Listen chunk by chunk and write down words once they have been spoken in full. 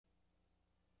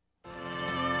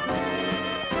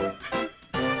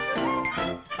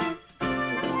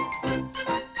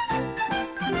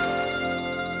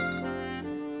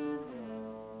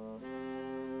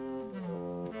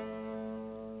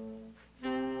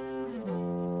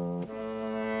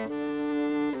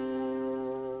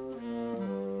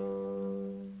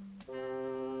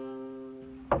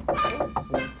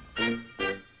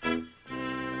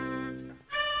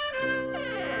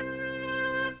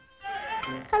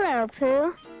Hello,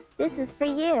 Pooh. This is for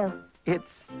you. It's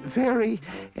very...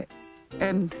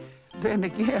 and then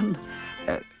again...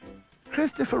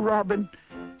 Christopher Robin,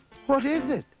 what is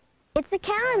it? It's a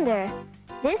calendar.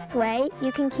 This way,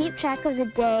 you can keep track of the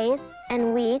days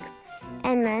and weeks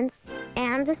and months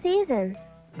and the seasons.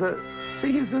 The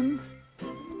seasons?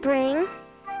 Spring,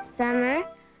 summer,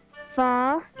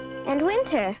 fall, and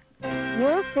winter.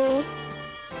 You'll see.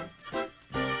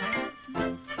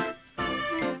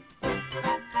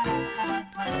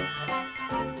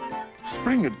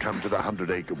 Spring had come to the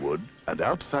 100-acre wood, and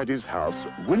outside his house,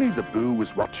 Winnie the Pooh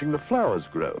was watching the flowers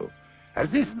grow.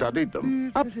 As he studied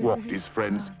them, up walked his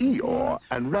friends Eeyore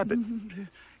and Rabbit.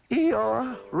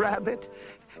 Eeyore, Rabbit,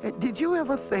 did you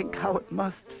ever think how it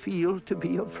must feel to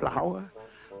be a flower?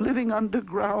 Living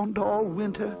underground all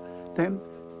winter, then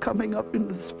coming up in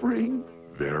the spring?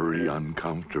 Very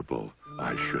uncomfortable,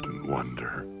 I shouldn't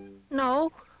wonder.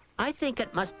 No, I think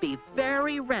it must be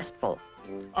very restful.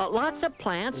 Lots of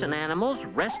plants and animals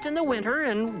rest in the winter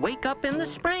and wake up in the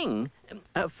spring.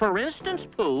 For instance,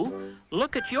 Pooh,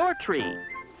 look at your tree.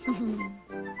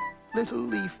 Little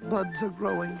leaf buds are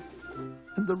growing,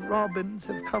 and the robins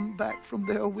have come back from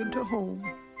their winter home.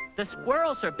 The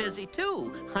squirrels are busy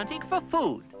too, hunting for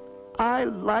food. I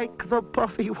like the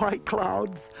puffy white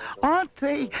clouds. Aren't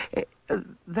they?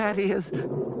 That is,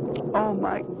 oh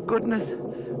my goodness,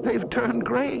 they've turned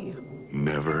gray.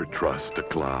 Never trust a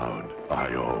cloud,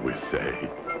 I always say.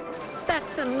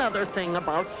 That's another thing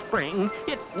about spring.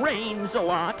 It rains a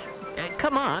lot.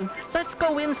 Come on, let's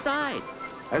go inside.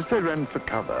 As they ran for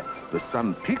cover, the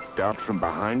sun peeked out from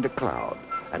behind a cloud,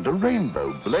 and a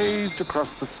rainbow blazed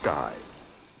across the sky.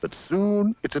 But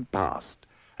soon it had passed,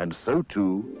 and so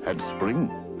too had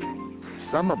spring.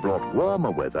 Summer brought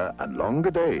warmer weather and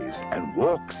longer days and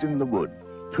walks in the wood.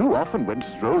 Pooh often went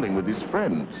strolling with his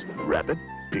friends, Rabbit,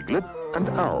 Piglet, and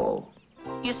Owl.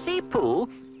 You see, Pooh,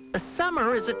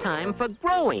 summer is a time for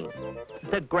growing.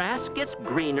 The grass gets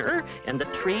greener and the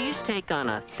trees take on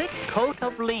a thick coat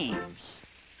of leaves.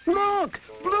 Look,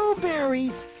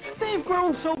 blueberries. They've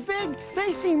grown so big,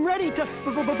 they seem ready to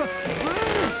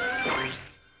burst.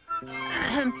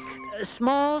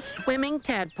 Small swimming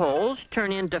tadpoles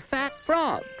turn into fat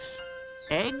frogs.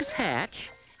 Eggs hatch,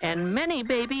 and many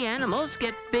baby animals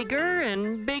get bigger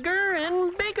and bigger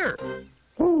and bigger.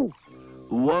 Oh,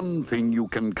 one thing you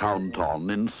can count on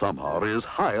in summer is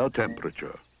higher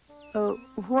temperature.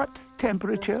 What's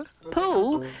temperature?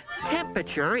 Pooh,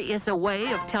 temperature is a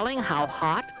way of telling how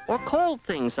hot or cold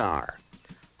things are.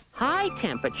 High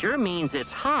temperature means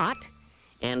it's hot,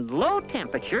 and low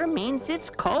temperature means it's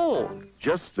cold.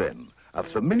 Just then, a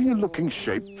familiar-looking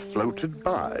shape floated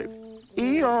by.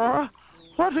 Eeyore,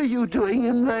 what are you doing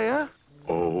in there?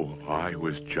 Oh, I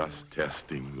was just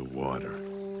testing the water.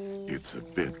 It's a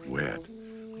bit wet,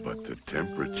 but the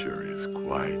temperature is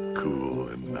quite cool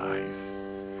and nice.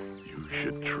 You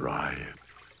should try it.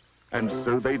 And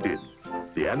so they did.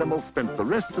 The animals spent the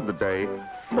rest of the day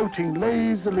floating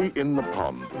lazily in the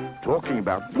pond, talking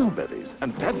about blueberries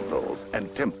and tadpoles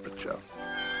and temperature.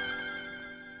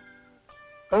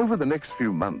 Over the next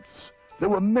few months, there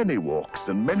were many walks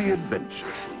and many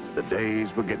adventures. The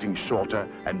days were getting shorter,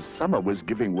 and summer was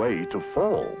giving way to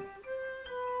fall.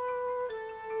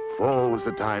 Fall was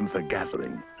a time for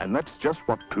gathering, and that's just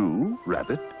what Pooh,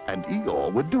 Rabbit, and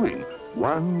Eeyore were doing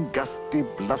one gusty,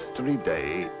 blustery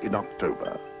day in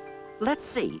October. Let's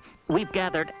see. We've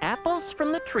gathered apples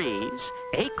from the trees,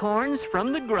 acorns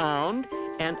from the ground,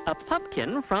 and a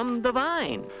pumpkin from the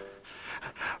vine.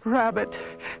 Rabbit,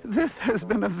 this has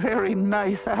been a very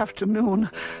nice afternoon.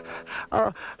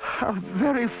 A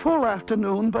very full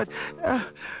afternoon, but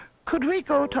could we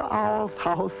go to Owl's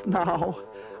house now?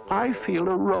 I feel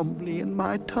a rumbly in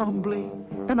my tumbly,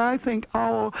 and I think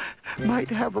Owl might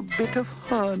have a bit of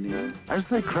honey. As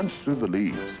they crunched through the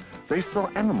leaves, they saw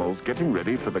animals getting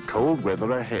ready for the cold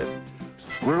weather ahead.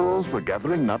 Squirrels were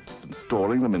gathering nuts and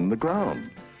storing them in the ground.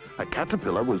 A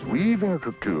caterpillar was weaving a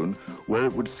cocoon where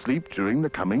it would sleep during the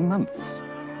coming months.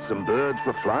 Some birds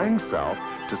were flying south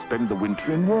to spend the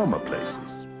winter in warmer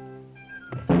places.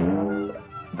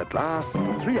 At last,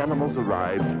 the three animals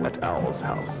arrived at Owl's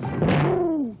house.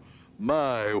 Oh,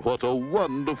 my, what a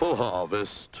wonderful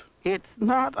harvest. It's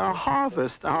not a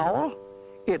harvest, Owl.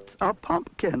 It's a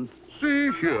pumpkin.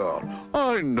 See here,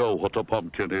 I know what a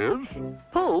pumpkin is.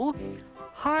 Pooh,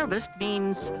 harvest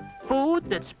means food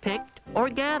that's picked or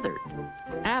gathered.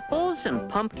 Apples and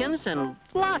pumpkins and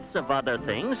lots of other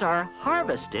things are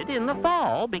harvested in the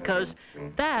fall because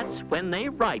that's when they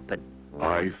ripen.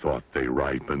 I thought they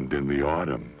ripened in the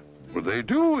autumn. They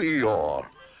do, Eeyore.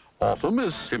 Autumn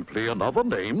is simply another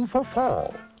name for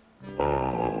fall.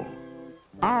 Oh.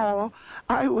 Owl,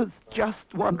 I was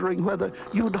just wondering whether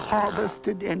you'd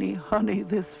harvested any honey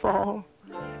this fall,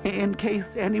 in case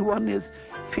anyone is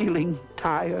feeling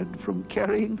tired from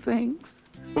carrying things.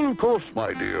 Well, of course,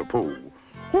 my dear Pooh.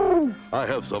 Oh, I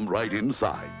have some right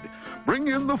inside. Bring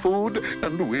in the food,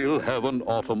 and we'll have an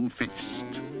autumn feast.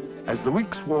 As the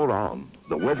weeks wore on,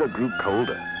 the weather grew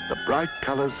colder, the bright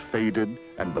colors faded,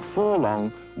 and before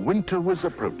long, winter was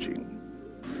approaching.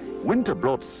 Winter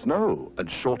brought snow and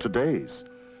shorter days.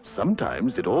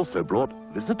 Sometimes it also brought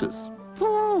visitors.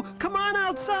 Pooh, come on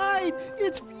outside.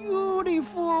 It's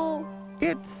beautiful.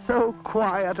 It's so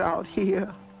quiet out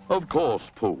here. Of course,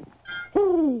 Pooh.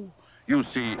 Ooh. You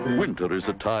see, winter is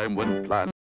a time when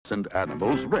plants and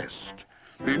animals rest.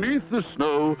 Beneath the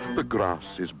snow, the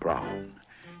grass is brown.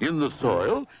 In the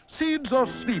soil, seeds are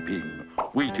sleeping,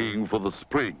 waiting for the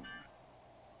spring.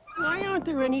 Why aren't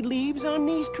there any leaves on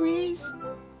these trees?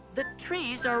 The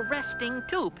trees are resting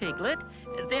too, Piglet.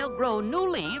 They'll grow new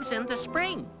leaves in the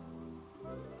spring.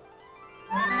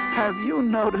 Have you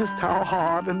noticed how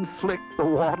hard and slick the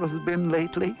water's been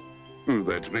lately?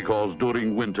 That's because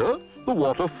during winter, the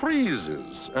water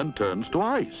freezes and turns to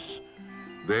ice.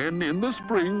 Then in the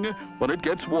spring, when it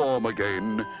gets warm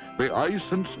again, the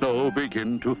ice and snow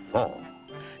begin to thaw.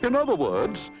 In other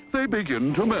words, they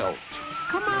begin to melt.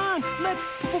 Come on, let's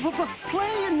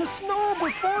play in the snow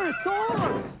before it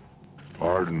thaws.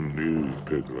 Pardon me,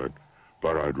 Piglet,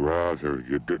 but I'd rather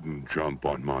you didn't jump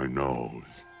on my nose.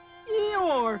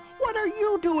 Eeyore, what are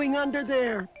you doing under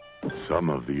there? Some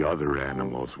of the other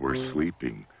animals were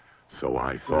sleeping, so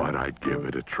I thought I'd give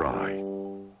it a try.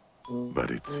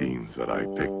 But it seems that I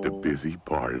picked a busy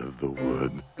part of the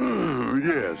wood.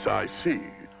 Yes, I see.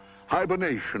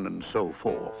 Hibernation and so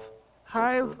forth.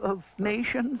 Hive of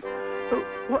nations?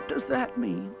 What does that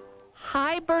mean?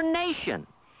 Hibernation.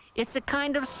 It's a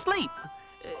kind of sleep.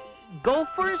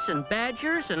 Gophers and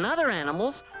badgers and other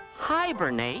animals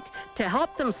hibernate to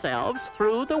help themselves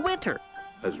through the winter.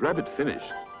 As Rabbit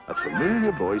finished, a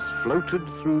familiar voice floated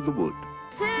through the wood.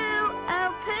 Pooh,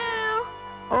 oh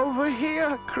Pooh! Over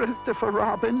here, Christopher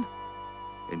Robin.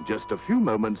 In just a few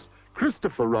moments,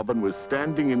 Christopher Robin was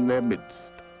standing in their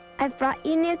midst. I've brought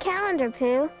you a new calendar,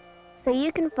 Pooh, so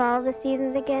you can follow the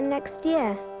seasons again next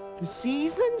year. The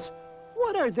seasons?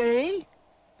 What are they?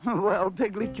 Well,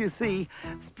 Piglet, you see,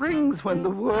 spring's when the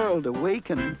world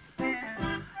awakens.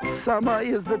 Summer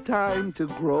is the time to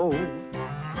grow.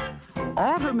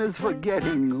 Autumn is for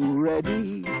getting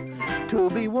ready to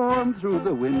be warm through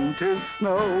the winter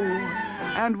snow.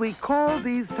 And we call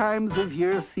these times of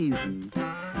year seasons.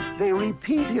 They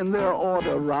repeat in their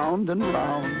order round and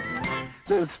round.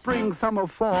 There's spring, summer,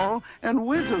 fall, and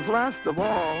winter's last of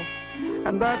all.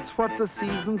 And that's what the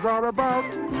seasons are about.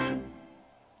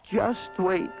 Just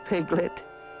wait, Piglet.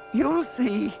 You'll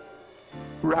see.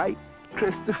 Right,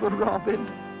 Christopher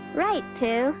Robin? Right,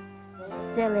 Pooh.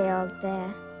 Silly old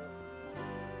bear.